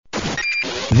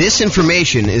This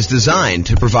information is designed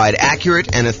to provide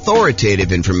accurate and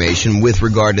authoritative information with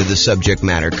regard to the subject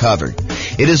matter covered.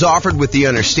 It is offered with the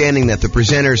understanding that the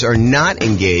presenters are not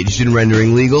engaged in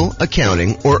rendering legal,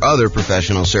 accounting, or other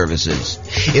professional services.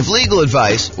 If legal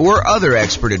advice or other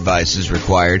expert advice is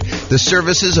required, the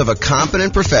services of a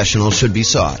competent professional should be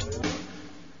sought.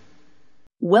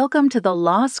 Welcome to the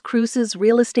Las Cruces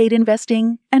Real Estate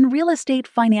Investing and Real Estate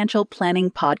Financial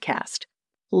Planning Podcast.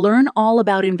 Learn all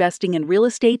about investing in real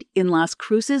estate in Las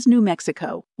Cruces, New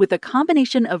Mexico, with a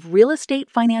combination of real estate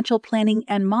financial planning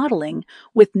and modeling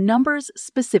with numbers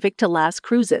specific to Las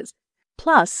Cruces,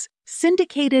 plus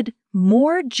syndicated,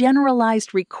 more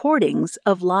generalized recordings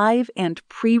of live and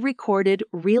pre-recorded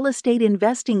real estate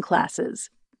investing classes,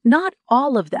 not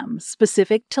all of them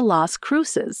specific to Las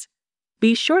Cruces.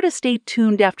 Be sure to stay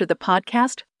tuned after the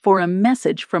podcast for a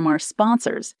message from our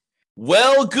sponsors.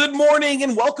 Well, good morning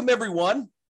and welcome, everyone.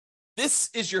 This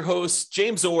is your host,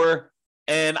 James Orr,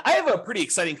 and I have a pretty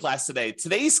exciting class today.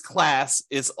 Today's class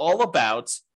is all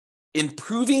about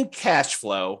improving cash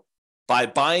flow by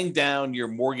buying down your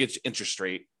mortgage interest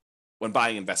rate when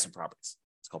buying investment properties.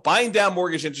 It's called Buying Down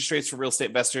Mortgage Interest Rates for Real Estate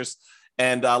Investors.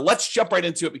 And let's jump right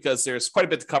into it because there's quite a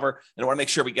bit to cover, and I want to make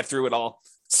sure we get through it all.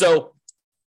 So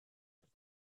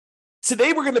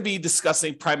today we're going to be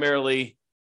discussing primarily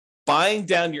buying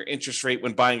down your interest rate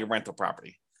when buying a rental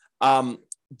property.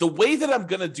 The way that I'm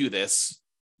going to do this,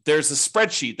 there's a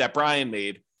spreadsheet that Brian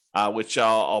made, which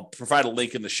I'll provide a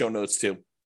link in the show notes to.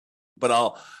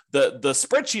 But the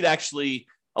spreadsheet actually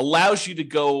allows you to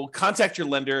go contact your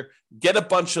lender, get a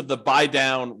bunch of the buy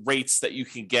down rates that you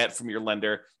can get from your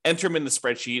lender, enter them in the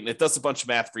spreadsheet, and it does a bunch of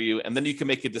math for you. And then you can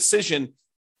make a decision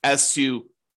as to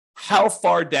how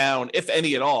far down, if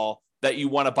any at all, that you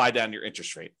want to buy down your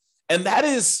interest rate. And that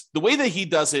is the way that he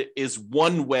does it is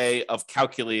one way of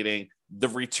calculating the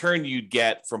return you'd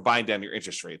get from buying down your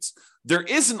interest rates. There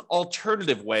is an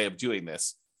alternative way of doing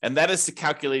this, and that is to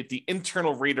calculate the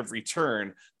internal rate of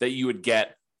return that you would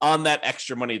get on that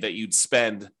extra money that you'd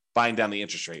spend buying down the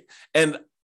interest rate. And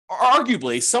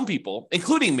arguably, some people,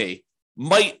 including me,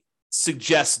 might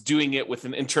suggest doing it with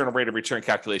an internal rate of return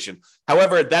calculation.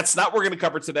 However, that's not what we're going to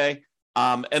cover today.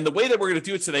 And the way that we're going to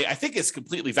do it today, I think is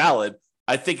completely valid.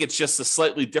 I think it's just a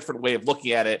slightly different way of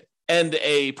looking at it and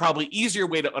a probably easier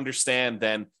way to understand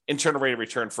than internal rate of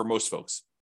return for most folks.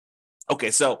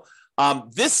 Okay, so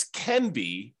this can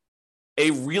be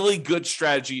a really good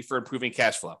strategy for improving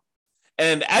cash flow.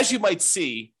 And as you might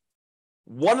see,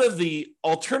 one of the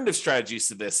alternative strategies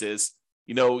to this is,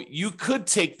 you could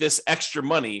take this extra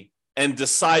money and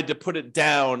decide to put it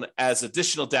down as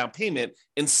additional down payment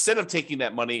instead of taking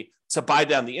that money to buy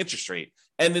down the interest rate.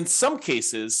 And in some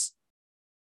cases,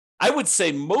 I would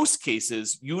say most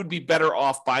cases, you would be better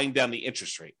off buying down the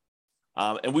interest rate.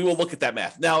 And we will look at that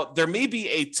math. Now, there may be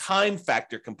a time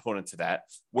factor component to that,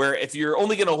 where if you're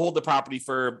only going to hold the property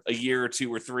for a year or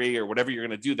two or three or whatever you're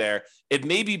going to do there, it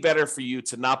may be better for you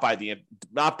to not buy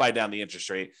down the interest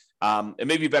rate. It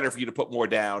may be better for you to put more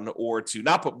down or to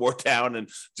not put more down and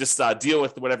just deal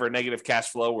with whatever negative cash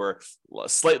flow or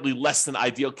slightly less than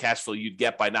ideal cash flow you'd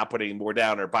get by not putting more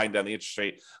down or buying down the interest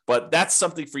rate. But that's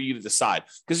something for you to decide.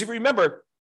 Because if you remember,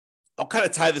 I'll kind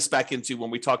of tie this back into when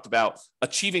we talked about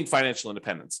achieving financial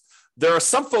independence. There are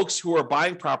some folks who are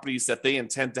buying properties that they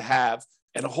intend to have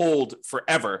and hold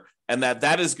forever, and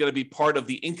that is going to be part of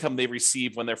the income they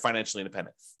receive when they're financially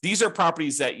independent. These are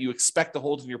properties that you expect to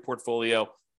hold in your portfolio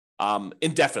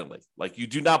indefinitely. Like you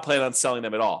do not plan on selling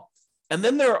them at all. And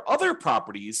then there are other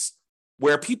properties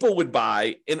where people would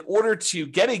buy in order to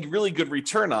get a really good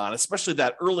return on, especially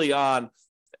that early on,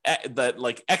 that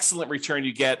like excellent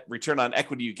return on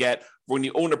equity you get when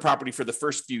you own a property for the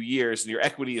first few years and your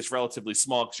equity is relatively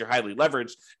small because you're highly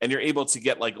leveraged and you're able to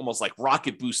get like almost like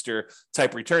rocket booster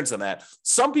type returns on that.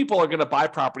 Some people are going to buy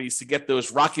properties to get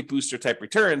those rocket booster type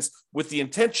returns with the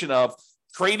intention of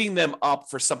trading them up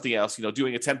for something else,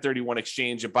 doing a 1031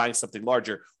 exchange and buying something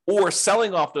larger, or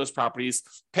selling off those properties,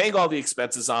 paying all the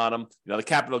expenses on them, the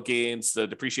capital gains, the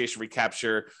depreciation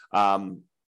recapture,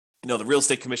 the real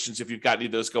estate commissions, if you've got any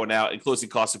of those going out, and closing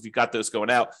costs, if you've got those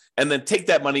going out, and then take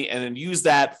that money and then use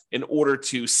that in order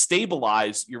to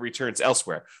stabilize your returns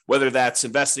elsewhere, whether that's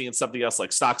investing in something else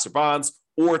like stocks or bonds,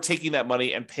 or taking that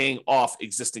money and paying off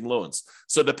existing loans.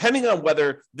 So depending on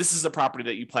whether this is a property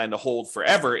that you plan to hold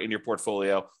forever in your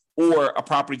portfolio, or a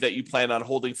property that you plan on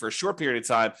holding for a short period of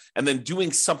time and then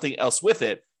doing something else with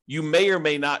it, you may or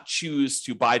may not choose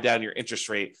to buy down your interest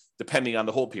rate depending on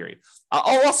the hold period.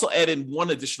 I'll also add in one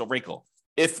additional wrinkle.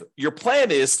 If your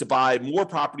plan is to buy more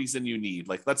properties than you need,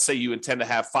 like let's say you intend to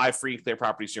have 5 free and clear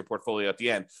properties in your portfolio at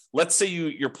the end. Let's say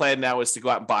your plan now is to go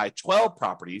out and buy 12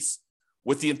 properties.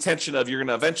 with the intention of you're going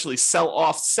to eventually sell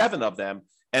off 7 of them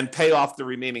and pay off the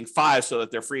remaining 5 so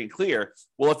that they're free and clear.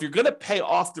 Well, if you're going to pay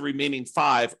off the remaining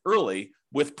 5 early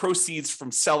with proceeds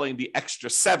from selling the extra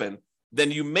 7,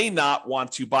 then you may not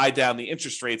want to buy down the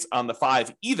interest rates on the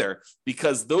 5 either,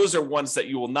 because those are ones that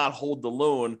you will not hold the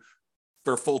loan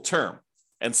for full term.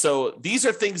 And so these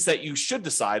are things that you should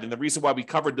decide. And the reason why we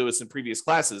covered those in previous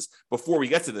classes before we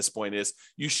get to this point is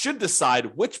you should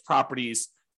decide which properties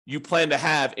you plan to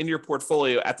have in your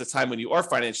portfolio at the time when you are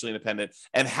financially independent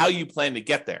and how you plan to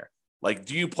get there. Like,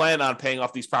 do you plan on paying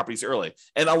off these properties early?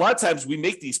 And a lot of times we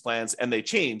make these plans and they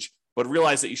change, but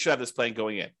realize that you should have this plan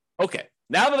going in. Okay,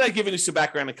 now that I've given you some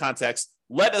background and context,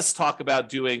 let us talk about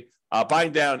doing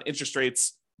buying down interest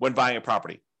rates when buying a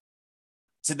property.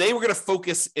 Today, we're going to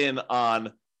focus in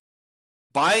on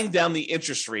buying down the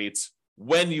interest rates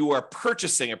when you are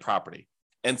purchasing a property.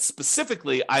 And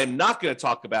specifically, I am not going to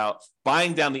talk about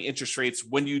buying down the interest rates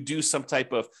when you do some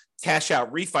type of cash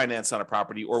out refinance on a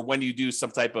property, or when you do some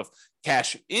type of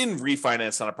cash in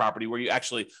refinance on a property where you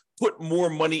actually put more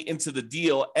money into the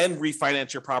deal and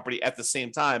refinance your property at the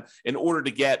same time in order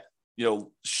to get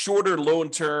shorter loan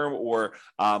term or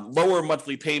lower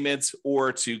monthly payments,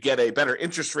 or to get a better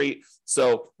interest rate.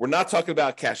 So we're not talking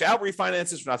about cash out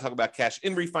refinances. We're not talking about cash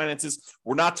in refinances.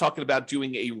 We're not talking about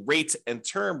doing a rate and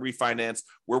term refinance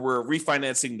where we're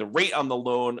refinancing the rate on the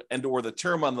loan and or the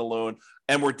term on the loan.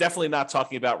 And we're definitely not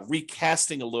talking about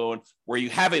recasting a loan where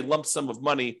you have a lump sum of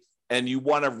money and you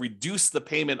want to reduce the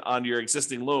payment on your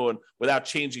existing loan without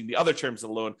changing the other terms of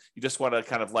the loan. You just want to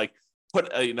kind of like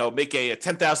make a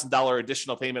 $10,000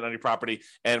 additional payment on your property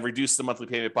and reduce the monthly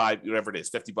payment by whatever it is,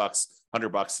 $50,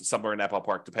 $100, somewhere in that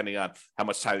ballpark, depending on how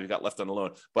much time you've got left on the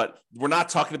loan. But we're not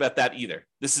talking about that either.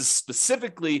 This is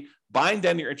specifically buying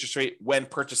down your interest rate when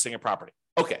purchasing a property.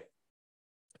 Okay.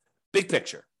 Big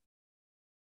picture.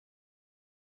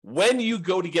 When you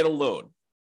go to get a loan,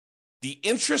 the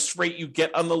interest rate you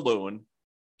get on the loan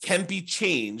can be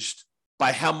changed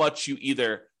by how much you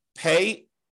either pay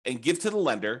and give to the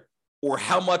lender, or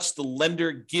how much the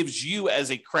lender gives you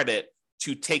as a credit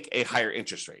to take a higher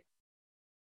interest rate.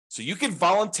 So you can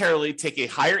voluntarily take a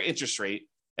higher interest rate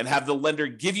and have the lender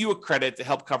give you a credit to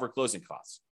help cover closing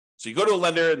costs. So you go to a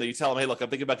lender and then you tell them, hey, look, I'm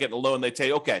thinking about getting a loan. They tell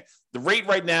you, okay, the rate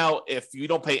right now, if you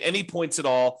don't pay any points at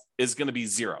all, is going to be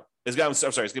 0. It's going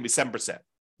to be 7%.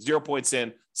 0 points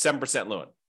in, 7% loan.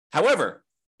 However,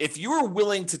 if you are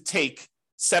willing to take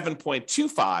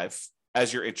 7.25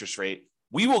 as your interest rate,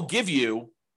 we will give you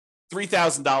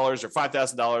 $3,000 or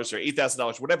 $5,000 or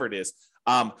 $8,000, whatever it is,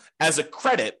 as a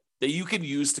credit that you can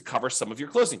use to cover some of your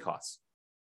closing costs.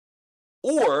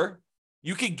 Or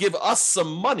you can give us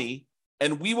some money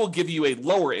and we will give you a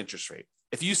lower interest rate.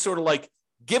 If you sort of like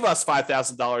give us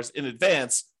 $5,000 in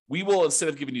advance, we will, instead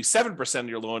of giving you 7% of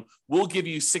your loan, we'll give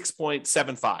you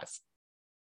 6.75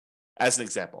 as an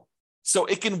example. So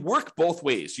it can work both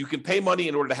ways. You can pay money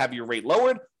in order to have your rate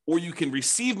lowered, or you can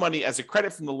receive money as a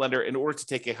credit from the lender in order to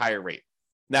take a higher rate.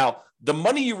 Now, the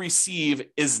money you receive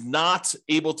is not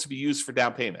able to be used for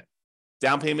down payment.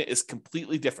 Down payment is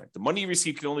completely different. The money you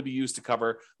receive can only be used to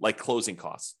cover like closing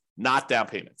costs, not down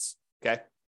payments.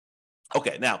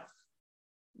 Okay. Now,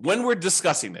 when we're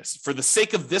discussing this, for the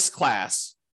sake of this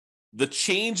class, the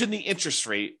change in the interest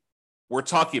rate we're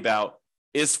talking about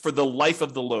is for the life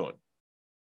of the loan.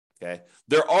 Okay.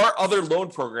 There are other loan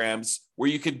programs where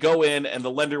you could go in and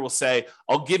the lender will say,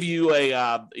 I'll give you a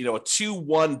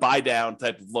 2-1 buy down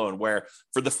type of loan where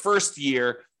for the first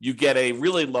year, you get a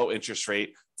really low interest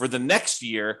rate. For the next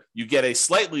year, you get a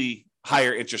slightly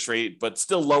higher interest rate, but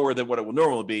still lower than what it would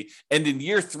normally be. And in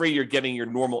year 3, you're getting your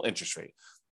normal interest rate.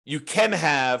 You can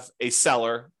have a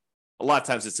seller, a lot of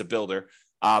times it's a builder,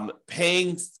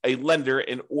 paying a lender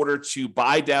in order to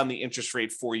buy down the interest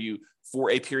rate for you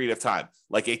for a period of time,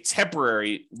 like a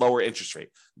temporary lower interest rate.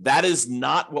 That is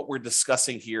not what we're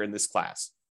discussing here in this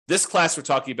class. This class, we're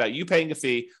talking about you paying a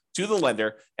fee to the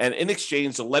lender, and in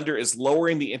exchange, the lender is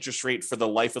lowering the interest rate for the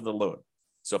life of the loan.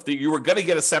 So if you were going to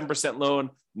get a 7%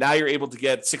 loan, now you're able to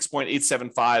get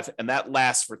 6.875, and that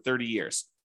lasts for 30 years.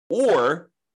 Or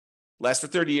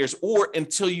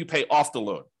until you pay off the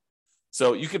loan.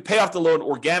 So you can pay off the loan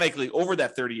organically over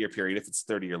that 30-year period if it's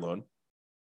a 30-year loan.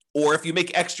 Or if you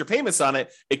make extra payments on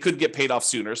it, it could get paid off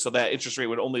sooner. So that interest rate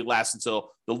would only last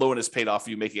until the loan is paid off,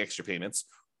 you making extra payments.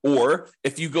 Or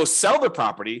if you go sell the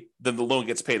property, then the loan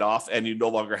gets paid off and you no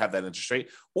longer have that interest rate.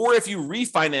 Or if you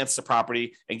refinance the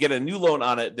property and get a new loan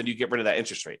on it, then you get rid of that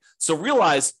interest rate. So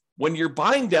realize when you're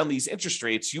buying down these interest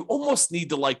rates, you almost need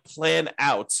to plan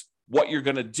out what you're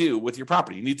going to do with your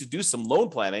property. You need to do some loan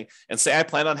planning and say, I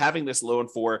plan on having this loan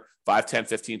for 5, 10,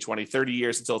 15, 20, 30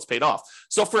 years until it's paid off.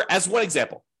 So as one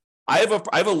example,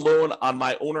 I have a loan on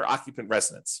my owner occupant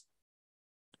residence,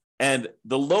 and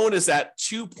the loan is at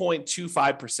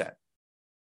 2.25%.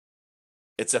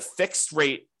 It's a fixed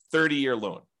rate 30-year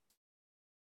loan.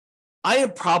 I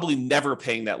am probably never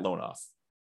paying that loan off.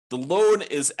 The loan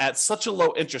is at such a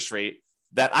low interest rate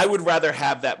that I would rather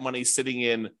have that money sitting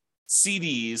in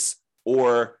CDs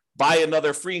or buy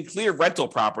another free and clear rental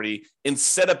property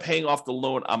instead of paying off the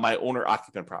loan on my owner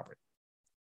occupant property.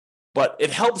 But it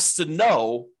helps to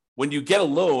know when you get a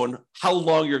loan how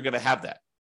long you're going to have that.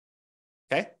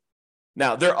 Okay.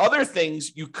 Now, there are other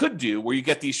things you could do where you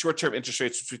get these short-term interest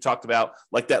rates, which we talked about,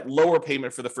 like that lower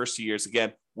payment for the first 2 years.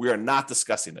 Again, we are not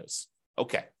discussing those.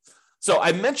 Okay. So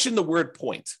I mentioned the word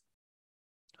point.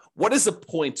 What is a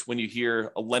point when you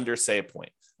hear a lender say a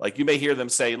point? Like you may hear them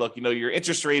say, look, your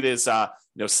interest rate is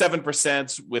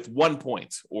 7% with 1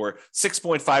 point, or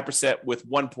 6.5% with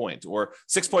 1 point, or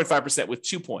 6.5% with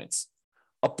 2 points.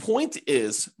 A point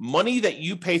is money that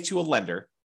you pay to a lender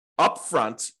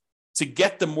upfront to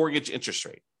get the mortgage interest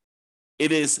rate.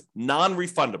 It is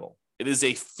non-refundable. It is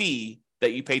a fee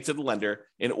that you pay to the lender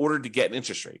in order to get an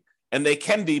interest rate. And they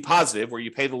can be positive, where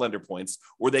you pay the lender points,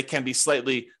 or they can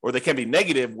be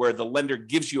negative, where the lender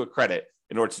gives you a credit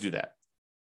in order to do that.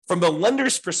 From the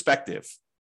lender's perspective,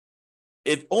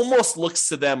 it almost looks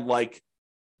to them like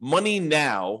money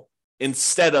now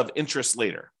instead of interest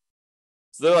later.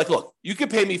 So they're like, look, you can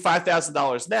pay me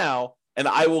 $5,000 now, and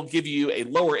I will give you a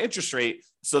lower interest rate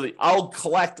so that I'll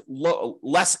collect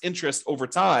less interest over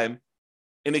time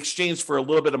in exchange for a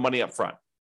little bit of money up front.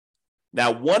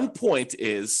 Now, 1 point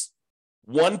is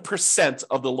 1%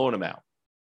 of the loan amount.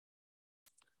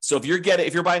 So if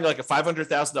you're buying like a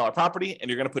 $500,000 property and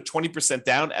you're going to put 20%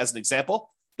 down as an example,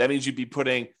 that means you'd be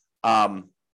putting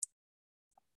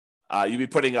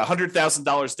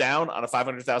 $100,000 down on a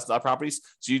 $500,000 property.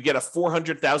 So you'd get a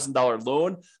 $400,000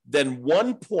 loan. Then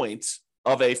 1 point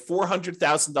of a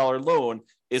 $400,000 loan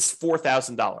is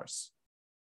 $4,000.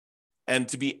 And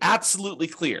to be absolutely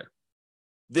clear,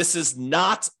 this is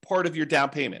not part of your down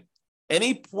payment.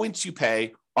 Any points you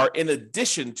pay are in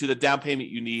addition to the down payment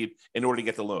you need in order to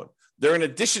get the loan. They're in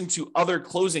addition to other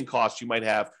closing costs you might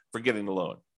have for getting the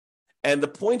loan. And the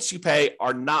points you pay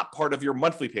are not part of your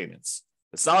monthly payments.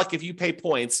 It's not like if you pay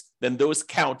points, then those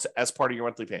count as part of your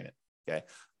monthly payment. Okay.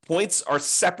 Points are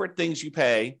separate things you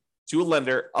pay to a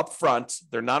lender upfront.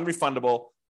 They're non-refundable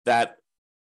that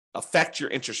affect your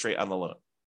interest rate on the loan.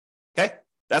 Okay.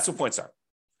 That's what points are.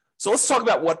 So let's talk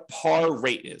about what par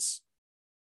rate is.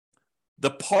 The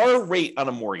par rate on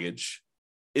a mortgage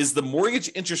is the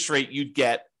mortgage interest rate you'd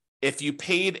get if you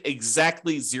paid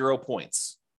exactly 0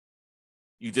 points.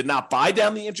 You did not buy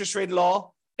down the interest rate at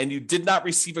all, and you did not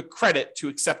receive a credit to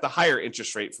accept the higher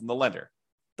interest rate from the lender.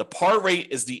 The par rate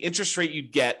is the interest rate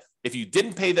you'd get if you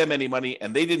didn't pay them any money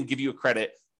and they didn't give you a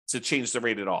credit to change the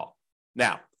rate at all.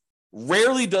 Now,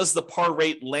 rarely does the par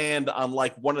rate land on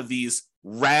like one of these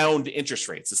round interest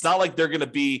rates. It's not like they're going to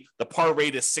be the par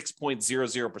rate is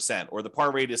 6.00% or the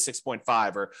par rate is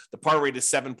 6.5 or the par rate is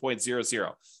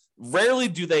 7.00. Rarely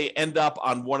do they end up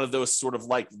on one of those sort of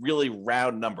like really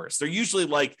round numbers. They're usually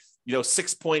like,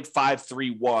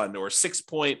 6.531 or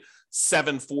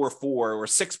 6.744 or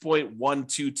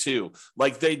 6.122.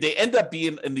 Like they end up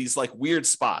being in these like weird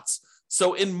spots.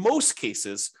 So in most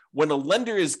cases, when a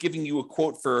lender is giving you a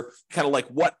quote for kind of like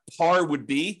what par would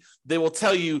be, they will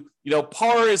tell you,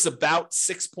 par is about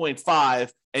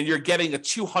 6.5 and you're getting a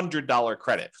 $200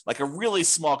 credit, like a really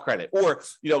small credit. Or,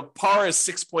 par is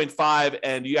 6.5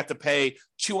 and you have to pay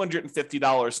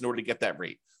 $250 in order to get that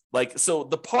rate. Like, so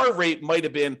the par rate might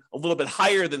have been a little bit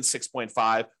higher than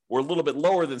 6.5 or a little bit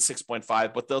lower than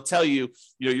 6.5, but they'll tell you,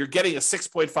 you're getting a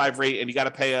 6.5 rate and you got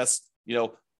to pay us,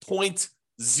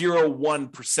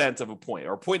 0.01% of a point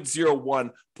or 0.01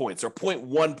 points or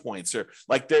 0.1 points, or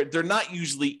like they're not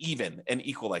usually even and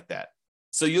equal like that.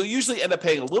 So you'll usually end up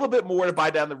paying a little bit more to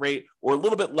buy down the rate or a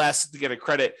little bit less to get a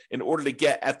credit in order to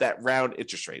get at that round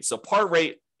interest rate. So par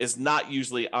rate is not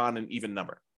usually on an even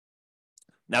number.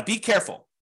 Now be careful.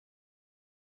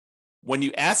 When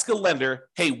you ask a lender,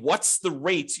 hey, what's the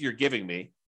rate you're giving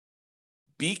me?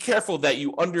 Be careful that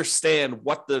you understand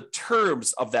what the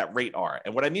terms of that rate are.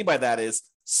 And what I mean by that is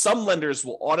some lenders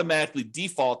will automatically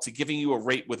default to giving you a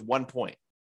rate with 1 point.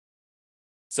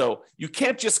 So you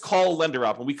can't just call a lender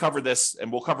up, and we cover this,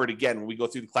 and we'll cover it again when we go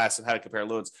through the class on how to compare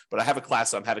loans, but I have a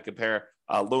class on how to compare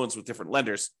loans with different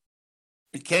lenders.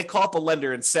 You can't call up a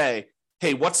lender and say,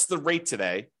 hey, what's the rate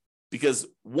today? Because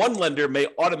one lender may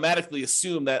automatically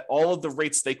assume that all of the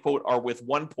rates they quote are with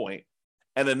 1 point,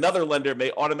 and another lender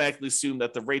may automatically assume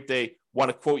that the rate they want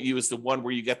to quote you is the one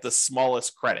where you get the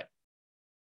smallest credit.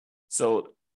 So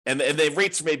And the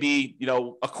rates may be,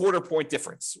 a quarter point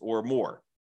difference or more,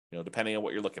 depending on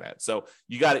what you're looking at. So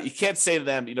you can't say to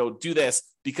them, do this,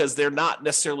 because they're not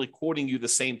necessarily quoting you the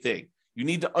same thing. You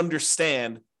need to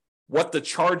understand what the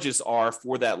charges are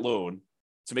for that loan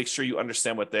to make sure you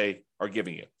understand what they are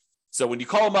giving you. So when you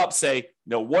call them up, say,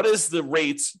 what is the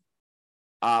rate?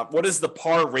 What is the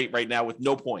par rate right now with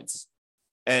no points?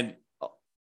 And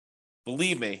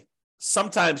believe me,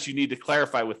 sometimes you need to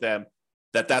clarify with them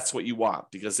that that's what you want,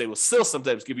 because they will still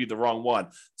sometimes give you the wrong one.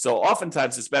 So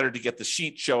oftentimes it's better to get the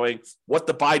sheet showing what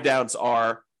the buy downs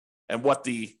are and what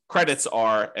the credits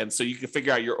are. And so you can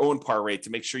figure out your own par rate to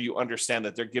make sure you understand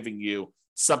that they're giving you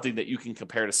something that you can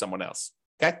compare to someone else.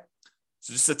 Okay.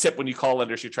 So just a tip when you call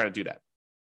lenders, you're trying to do that.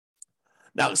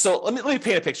 Now, so let me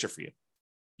paint a picture for you.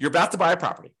 You're about to buy a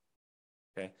property.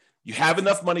 Okay. You have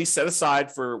enough money set aside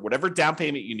for whatever down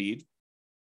payment you need.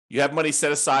 You have money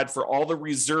set aside for all the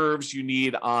reserves you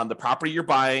need on the property you're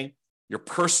buying, your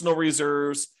personal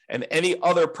reserves, and any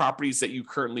other properties that you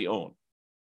currently own.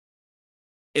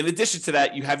 In addition to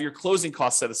that, you have your closing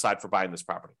costs set aside for buying this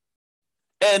property.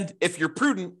 And if you're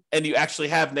prudent and you actually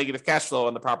have negative cash flow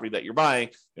on the property that you're buying,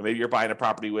 maybe you're buying a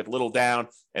property with little down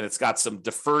and it's got some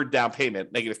deferred down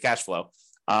payment, negative cash flow,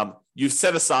 you've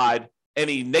set aside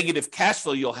any negative cash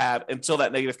flow you'll have until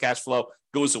that negative cash flow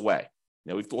goes away.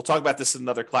 We'll talk about this in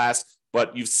another class,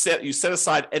 but you set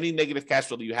aside any negative cash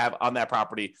flow that you have on that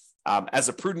property as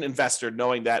a prudent investor,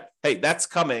 knowing that, hey, that's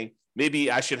coming.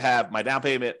 Maybe I should have my down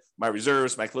payment, my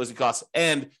reserves, my closing costs,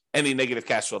 and any negative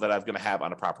cash flow that I'm going to have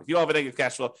on a property. If you don't have a negative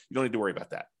cash flow, you don't need to worry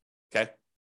about that. Okay.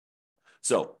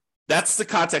 So that's the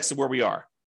context of where we are.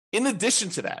 In addition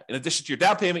to that, in addition to your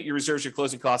down payment, your reserves, your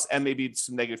closing costs, and maybe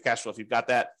some negative cash flow, if you've got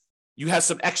that, you have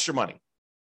some extra money.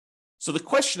 So the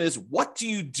question is, what do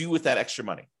you do with that extra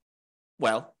money?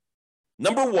 Well,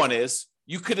 number one is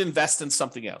you could invest in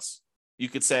something else. You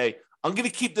could say, I'm going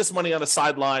to keep this money on the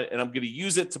sideline and I'm going to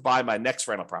use it to buy my next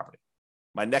rental property,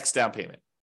 my next down payment,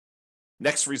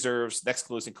 next reserves, next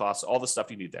closing costs, all the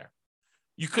stuff you need there.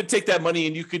 You could take that money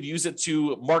and you could use it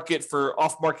to market for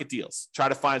off-market deals. Try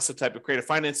to find some type of creative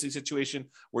financing situation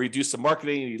where you do some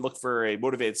marketing and you look for a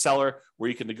motivated seller where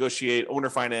you can negotiate owner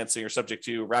financing or subject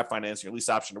to wrap financing or lease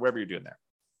option or whatever you're doing there.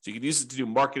 So you can use it to do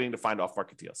marketing to find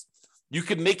off-market deals. You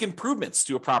can make improvements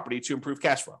to a property to improve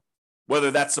cash flow, whether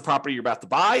that's the property you're about to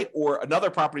buy or another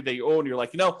property that you own. You're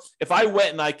like, if I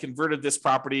went and I converted this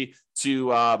property to,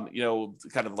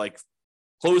 kind of like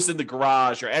closed in the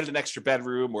garage or added an extra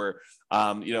bedroom or,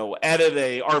 added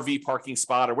a RV parking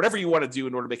spot or whatever you want to do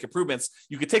in order to make improvements,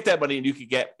 you could take that money and you could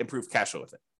get improved cash flow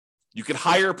with it. You could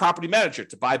hire a property manager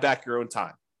to buy back your own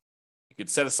time. You could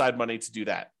set aside money to do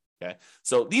that. Okay.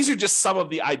 So these are just some of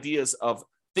the ideas of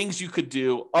things you could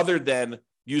do other than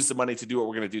use the money to do what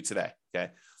we're going to do today.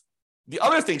 Okay. The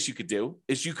other things you could do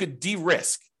is you could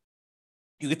de-risk.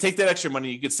 You could take that extra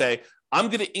money. You could say, I'm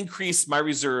going to increase my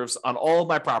reserves on all of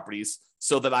my properties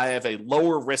so that I have a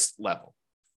lower risk level.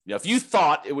 If you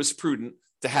thought it was prudent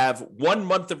to have 1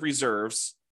 month of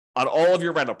reserves on all of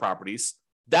your rental properties,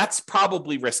 that's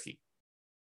probably risky.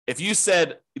 If you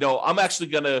said, I'm actually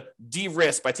going to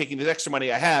de-risk by taking the extra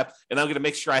money I have, and I'm going to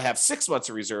make sure I have 6 months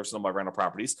of reserves on my rental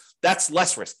properties, that's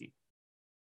less risky.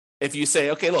 If you say,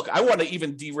 okay, look, I want to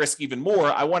even de-risk even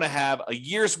more. I want to have a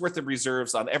year's worth of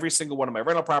reserves on every single one of my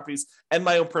rental properties and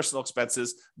my own personal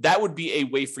expenses. That would be a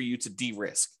way for you to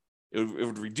de-risk. It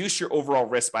would reduce your overall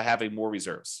risk by having more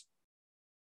reserves.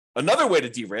 Another way to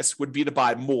de-risk would be to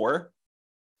buy more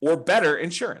or better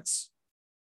insurance.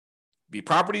 Be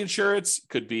property insurance,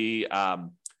 could be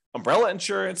umbrella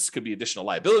insurance, could be additional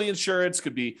liability insurance,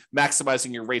 could be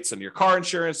maximizing your rates on your car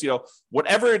insurance,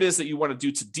 whatever it is that you want to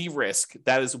do to de-risk,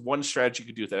 that is one strategy you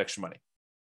could do with that extra money.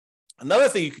 Another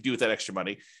thing you could do with that extra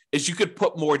money is you could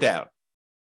put more down.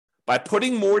 By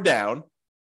putting more down,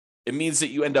 it means that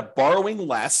you end up borrowing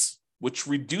less, which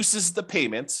reduces the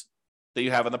payment that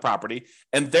you have on the property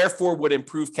and therefore would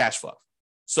improve cash flow.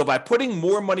 So by putting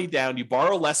more money down, you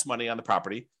borrow less money on the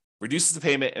property, reduces the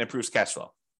payment, and improves cash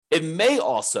flow. It may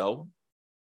also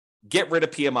get rid of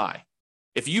PMI.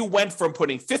 If you went from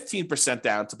putting 15%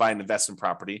 down to buy an investment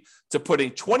property to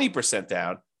putting 20%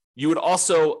 down, you would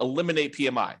also eliminate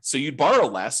PMI. So you'd borrow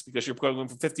less because you're going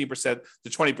from 15% to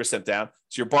 20% down.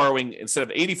 So you're borrowing, instead of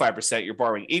 85%, you're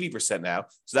borrowing 80% now.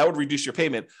 So that would reduce your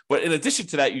payment. But in addition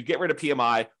to that, you'd get rid of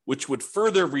PMI, which would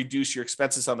further reduce your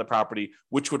expenses on the property,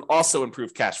 which would also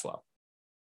improve cash flow.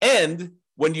 And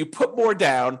when you put more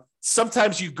down,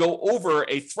 sometimes you go over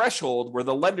a threshold where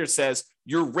the lender says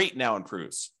your rate now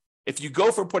improves. If you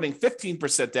go from putting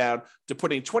 15% down to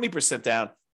putting 20% down,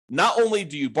 not only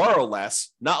do you borrow less,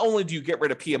 not only do you get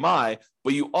rid of PMI,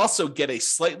 but you also get a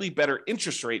slightly better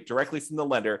interest rate directly from the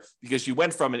lender because you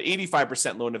went from an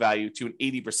 85% loan to value to an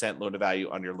 80% loan to value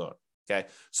on your loan. Okay.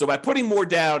 So by putting more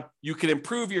down, you can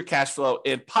improve your cash flow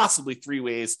in possibly 3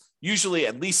 ways, usually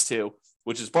at least 2,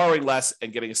 which is borrowing less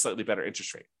and getting a slightly better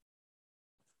interest rate.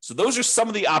 So those are some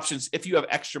of the options if you have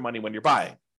extra money when you're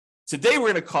buying. Today,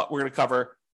 we're going to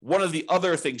cover one of the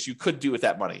other things you could do with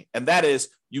that money, and that is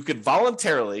you could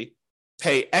voluntarily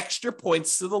pay extra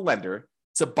points to the lender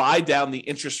to buy down the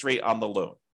interest rate on the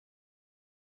loan.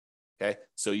 Okay,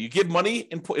 so you give money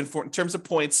in terms of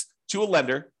points to a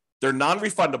lender. They're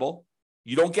non-refundable.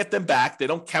 You don't get them back. They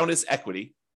don't count as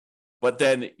equity, but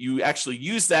then you actually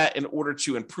use that in order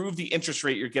to improve the interest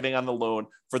rate you're getting on the loan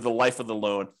for the life of the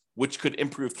loan, which could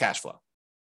improve cash flow.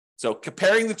 So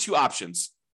comparing the two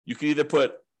options, you can either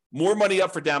put more money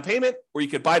up for down payment or you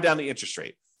could buy down the interest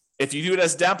rate. If you do it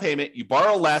as down payment, you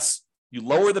borrow less, you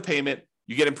lower the payment,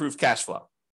 you get improved cash flow.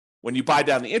 When you buy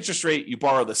down the interest rate, you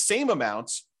borrow the same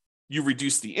amounts, you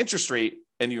reduce the interest rate,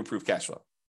 and you improve cash flow.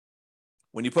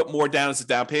 When you put more down as a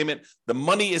down payment, the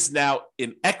money is now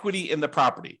in equity in the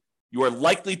property. You are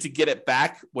likely to get it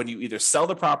back when you either sell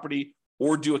the property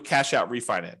or do a cash out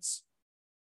refinance.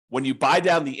 When you buy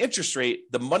down the interest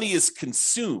rate, the money is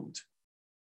consumed.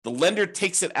 The lender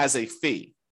takes it as a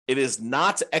fee. It is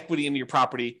not equity in your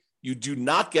property. You do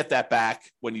not get that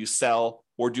back when you sell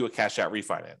or do a cash out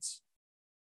refinance.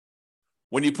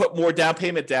 When you put more down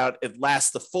payment down, it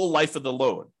lasts the full life of the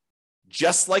loan,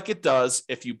 just like it does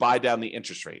if you buy down the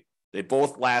interest rate. They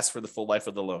both last for the full life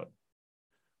of the loan.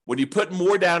 When you put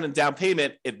more down in down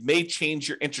payment, it may change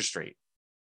your interest rate.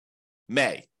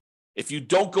 May. If you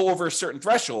don't go over a certain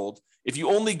threshold, if you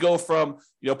only go from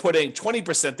putting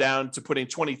 20% down to putting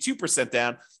 22%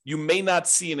 down, you may not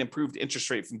see an improved interest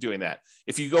rate from doing that.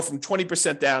 If you go from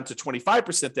 20% down to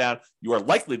 25% down, you are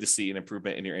likely to see an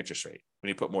improvement in your interest rate when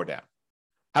you put more down.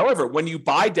 However, when you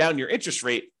buy down your interest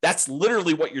rate, that's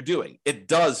literally what you're doing. It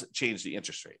does change the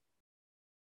interest rate.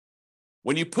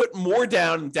 When you put more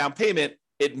down in down payment,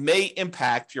 it may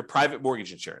impact your private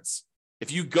mortgage insurance.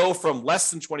 If you go from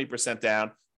less than 20%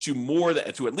 down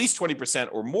to at least 20%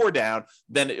 or more down,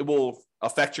 then it will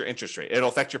affect your interest rate. It'll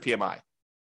affect your PMI.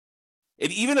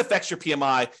 It even affects your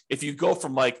PMI if you go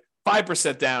from like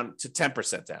 5% down to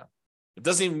 10% down. It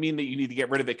doesn't even mean that you need to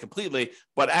get rid of it completely,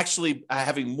 but actually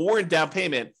having more in down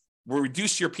payment will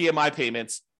reduce your PMI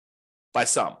payments by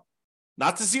some,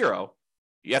 not to zero.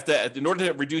 You have to, in order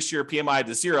to reduce your PMI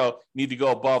to zero, you need to go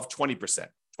above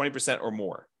 20% or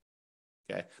more.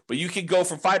 Okay. But you can go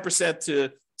from 5%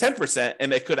 to 10%,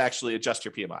 and it could actually adjust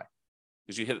your PMI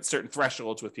because you hit certain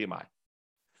thresholds with PMI.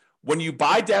 When you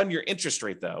buy down your interest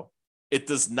rate, though, it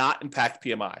does not impact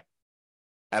PMI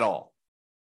at all.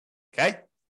 Okay.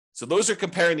 So those are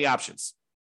comparing the options.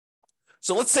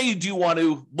 So let's say you do want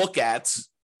to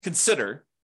consider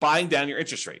buying down your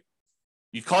interest rate.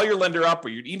 You call your lender up or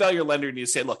you email your lender and you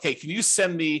say, look, hey, can you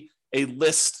send me a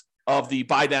list of the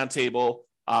buy down table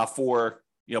for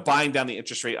buying down the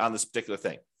interest rate on this particular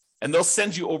thing? And they'll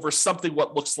send you over something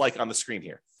what looks like on the screen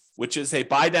here, which is a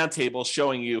buy down table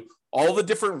showing you all the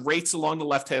different rates along the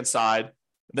left-hand side.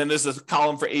 Then there's a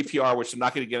column for APR, which I'm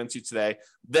not going to get into today.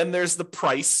 Then there's the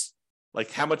price,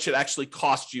 like how much it actually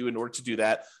cost you in order to do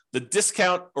that. The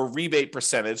discount or rebate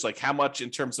percentage, like how much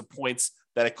in terms of points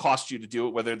that it costs you to do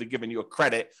it, whether they're giving you a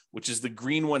credit, which is the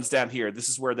green ones down here. This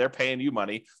is where they're paying you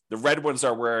money. The red ones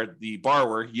are where the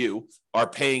borrower, you, are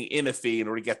paying in a fee in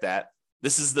order to get that.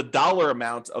 This is the dollar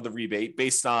amount of the rebate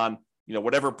based on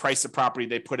whatever price of property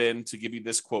they put in to give you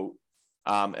this quote,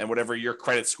 and whatever your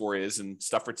credit score is and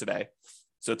stuff for today.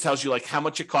 So it tells you like how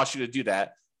much it costs you to do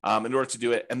that in order to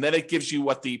do it. And then it gives you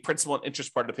what the principal and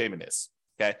interest part of the payment is.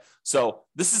 Okay. So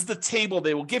this is the table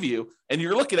they will give you. And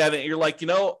you're looking at it and you're like,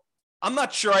 I'm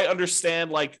not sure I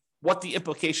understand like what the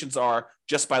implications are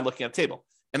just by looking at the table.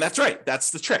 And that's right.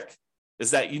 That's the trick, is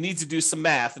that you need to do some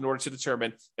math in order to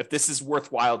determine if this is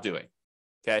worthwhile doing.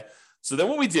 Okay. So then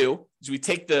what we do is we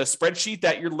take the spreadsheet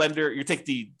that you take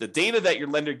the data that your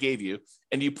lender gave you,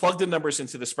 and you plug the numbers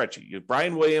into the spreadsheet. You have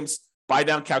Brian Williams buy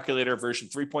down calculator version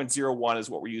 3.01 is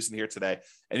what we're using here today.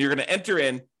 And you're going to enter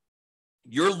in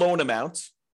your loan amount,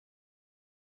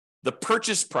 the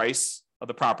purchase price of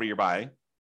the property you're buying,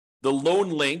 the loan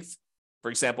length, for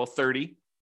example, 30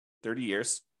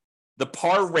 years, the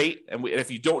par rate. And if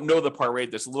you don't know the par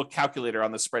rate, there's a little calculator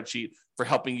on the spreadsheet for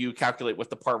helping you calculate what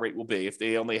the par rate will be. If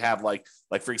they only have like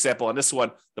for example, on this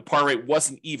one, the par rate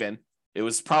wasn't even. It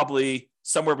was probably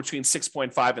somewhere between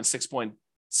 6.5 and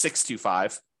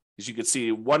 6.625. As you can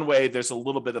see, one way there's a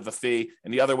little bit of a fee,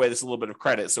 and the other way there's a little bit of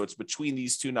credit. So it's between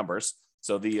these two numbers.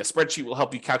 So the spreadsheet will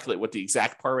help you calculate what the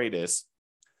exact par rate is.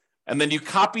 And then you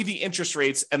copy the interest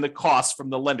rates and the costs from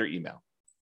the lender email.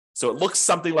 So it looks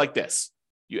something like this.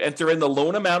 You enter in the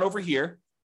loan amount over here,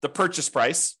 the purchase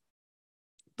price,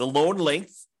 the loan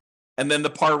length, and then the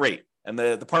par rate. And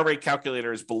the par rate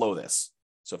calculator is below this.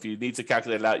 So if you need to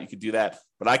calculate it out, you can do that.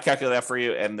 But I calculate that for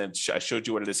you, and then I showed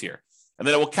you what it is here. And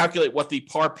then it will calculate what the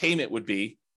par payment would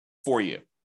be for you.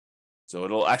 So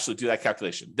it'll actually do that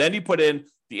calculation. Then you put in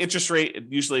the interest rate. It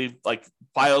usually like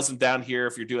files them down here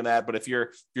if you're doing that. But if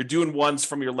you're doing ones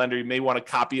from your lender, you may want to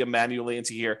copy them manually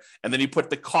into here. And then you put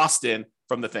the cost in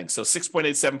from the thing. So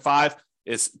 6.875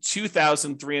 is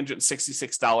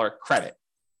 $2,366 credit.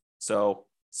 So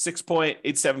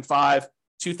 6.875,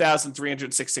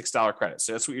 $2,366 credit.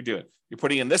 So that's what you're doing. You're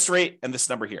putting in this rate and this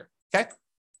number here. Okay.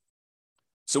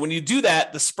 So when you do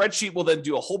that, the spreadsheet will then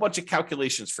do a whole bunch of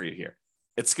calculations for you here.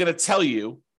 It's going to tell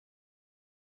you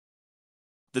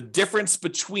the difference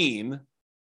between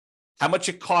how much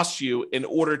it costs you in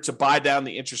order to buy down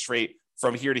the interest rate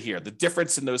from here to here, the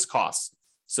difference in those costs.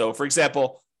 So for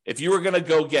example, if you were going to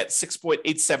go get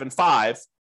 6.875,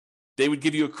 they would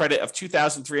give you a credit of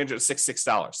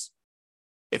 $2,366.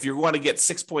 If you want to get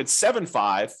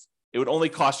 6.75, it would only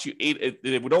cost you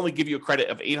it would only give you a credit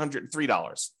of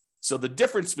 $803. So the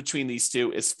difference between these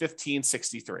two is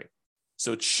 $1,563.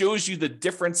 So it shows you the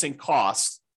difference in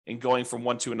cost in going from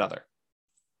one to another.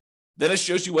 Then it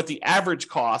shows you what the average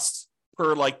cost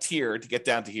per like tier to get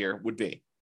down to here would be.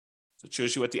 So it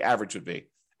shows you what the average would be.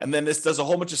 And then this does a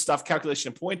whole bunch of stuff,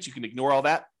 calculation points. You can ignore all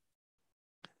that.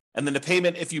 And then the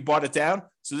payment if you bought it down.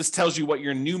 So this tells you what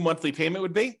your new monthly payment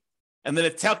would be. And then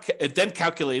it then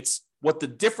calculates what the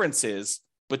difference is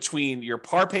between your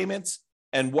par payments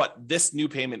and what this new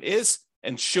payment is,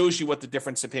 and shows you what the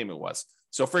difference in payment was.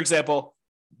 So for example,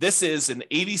 this is an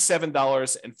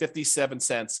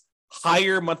 $87.57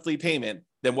 higher monthly payment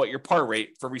than what your par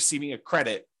rate for receiving a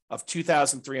credit of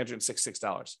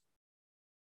 $2,366.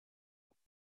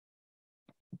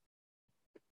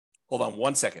 Hold on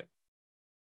one second.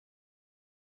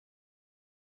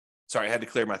 Sorry, I had to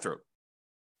clear my throat.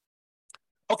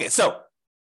 Okay, so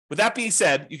with that being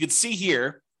said, you can see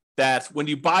here that when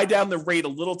you buy down the rate a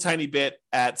little tiny bit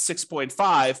at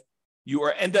 6.5, you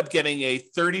end up getting a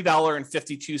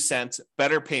 $30.52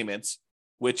 better payment,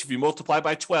 which if you multiply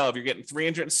by 12, you're getting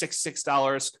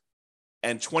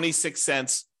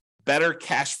 $366.26 better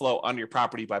cash flow on your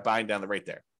property by buying down the rate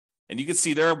there. And you can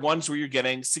see there are ones where you're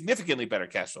getting significantly better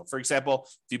cash flow. For example,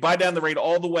 if you buy down the rate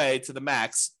all the way to the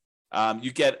max,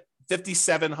 you get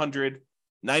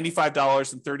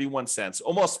 $5,795.31,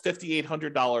 almost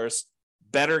 $5,800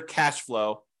 better cash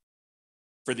flow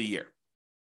for the year.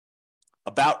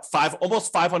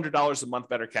 Almost $500 a month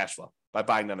better cash flow by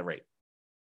buying down the rate.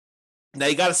 Now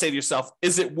you got to say to yourself,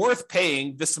 is it worth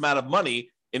paying this amount of money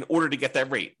in order to get that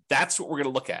rate? That's what we're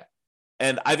going to look at.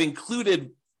 And I've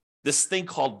included this thing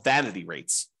called vanity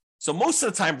rates. So most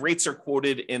of the time rates are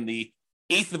quoted in the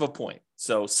eighth of a point.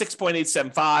 So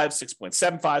 6.875,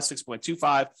 6.75,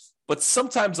 6.25. But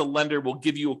sometimes a lender will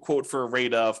give you a quote for a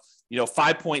rate of,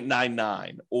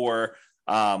 5.99 or,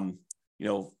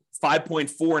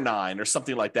 5.49 or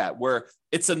something like that, where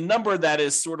it's a number that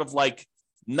is sort of like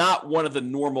not one of the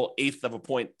normal eighth of a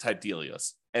point type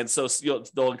deals. And so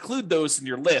they'll include those in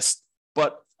your list,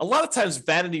 but a lot of times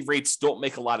vanity rates don't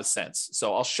make a lot of sense.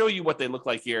 So I'll show you what they look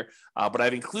like here, but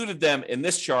I've included them in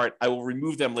this chart. I will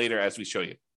remove them later as we show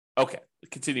you. Okay,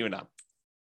 continuing on.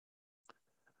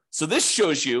 So this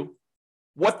shows you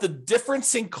what the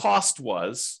difference in cost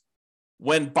was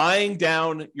when buying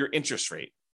down your interest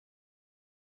rate.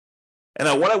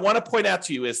 And what I want to point out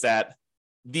to you is that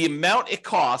the amount it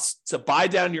costs to buy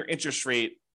down your interest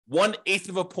rate 1/8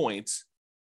 of a point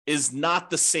is not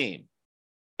the same.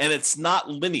 And it's not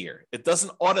linear. It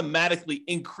doesn't automatically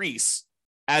increase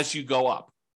as you go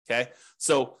up. Okay.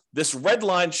 So this red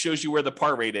line shows you where the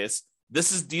par rate is.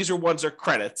 These ones are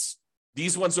credits.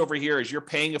 These ones over here is you're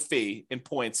paying a fee in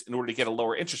points in order to get a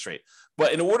lower interest rate.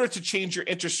 But in order to change your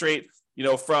interest rate,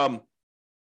 from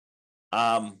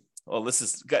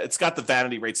it's got the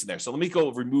vanity rates in there. So let me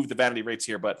go remove the vanity rates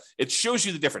here, but it shows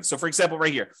you the difference. So for example,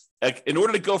 right here, in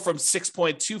order to go from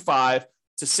 6.25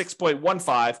 to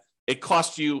 6.15, it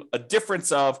cost you a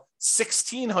difference of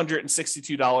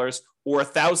 $1,662 or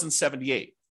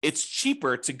 $1,078. It's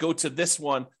cheaper to go to this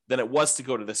one than it was to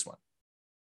go to this one.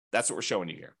 That's what we're showing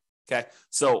you here. Okay.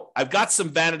 So I've got some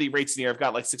vanity rates in here. I've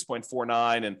got like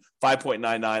 6.49 and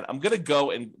 5.99. I'm going to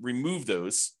go and remove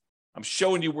those. I'm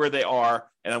showing you where they are,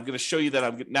 and I'm going to show you that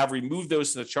I'm now remove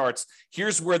those in the charts.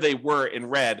 Here's where they were in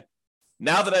red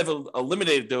Now that I've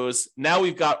eliminated those, now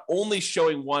we've got only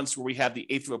showing ones where we have the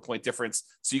eighth of a point difference.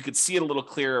 So you could see it a little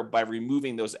clearer by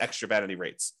removing those extra vanity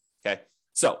rates. Okay.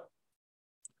 So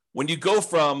when you go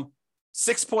from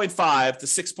 6.5 to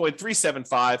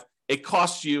 6.375, it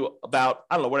costs you about,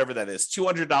 I don't know, whatever that is,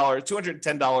 $200,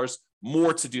 $210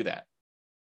 more to do that.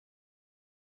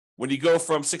 When you go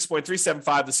from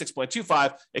 6.375 to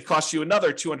 6.25, it costs you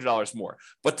another $200 more.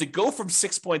 But to go from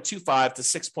 6.25 to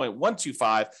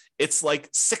 6.125, it's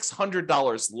like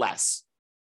 $600 less.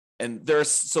 And there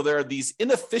are these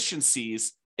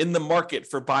inefficiencies in the market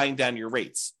for buying down your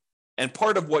rates. And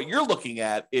part of what you're looking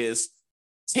at is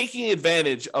taking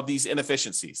advantage of these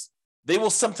inefficiencies. They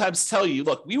will sometimes tell you,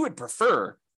 look, we would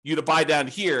prefer you to buy down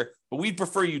here, but we'd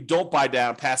prefer you don't buy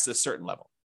down past this certain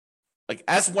level. Like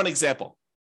as one example,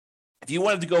 if you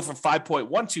wanted to go from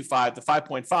 5.125 to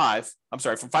 5.5, I'm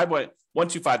sorry, from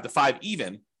 5.125 to 5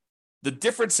 even, the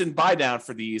difference in buy down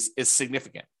for these is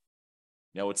significant.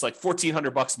 You know, it's like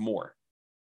 $1,400 more.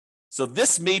 So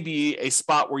this may be a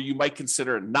spot where you might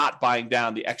consider not buying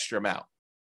down the extra amount.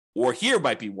 Or here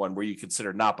might be one where you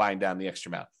consider not buying down the extra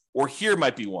amount. Or here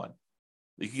might be one.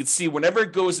 You can see whenever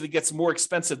it goes and it gets more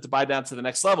expensive to buy down to the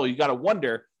next level, you got to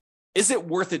wonder, is it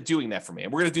worth it doing that for me?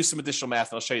 And we're going to do some additional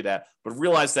math and I'll show you that, but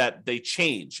realize that they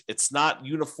change. It's not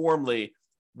uniformly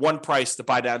one price to